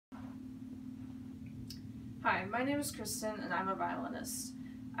Hi, my name is Kristen and I'm a violinist.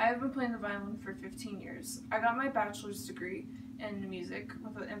 I have been playing the violin for 15 years. I got my bachelor's degree in music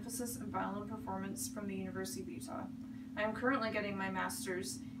with an emphasis in violin performance from the University of Utah. I am currently getting my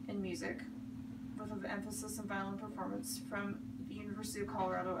master's in music with an emphasis in violin performance from the University of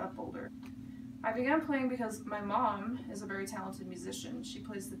Colorado at Boulder. I began playing because my mom is a very talented musician. She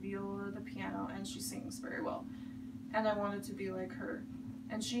plays the viola, the piano, and she sings very well. And I wanted to be like her.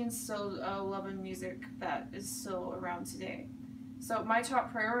 And she instilled a love in music that is still around today. So my top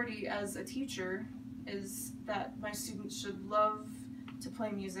priority as a teacher is that my students should love to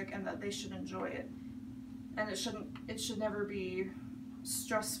play music and that they should enjoy it. And it should never be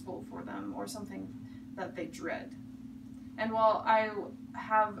stressful for them or something that they dread. And while I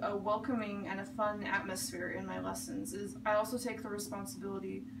have a welcoming and a fun atmosphere in my lessons, I also take the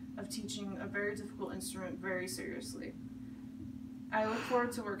responsibility of teaching a very difficult instrument very seriously. I look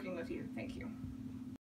forward to working with you. Thank you.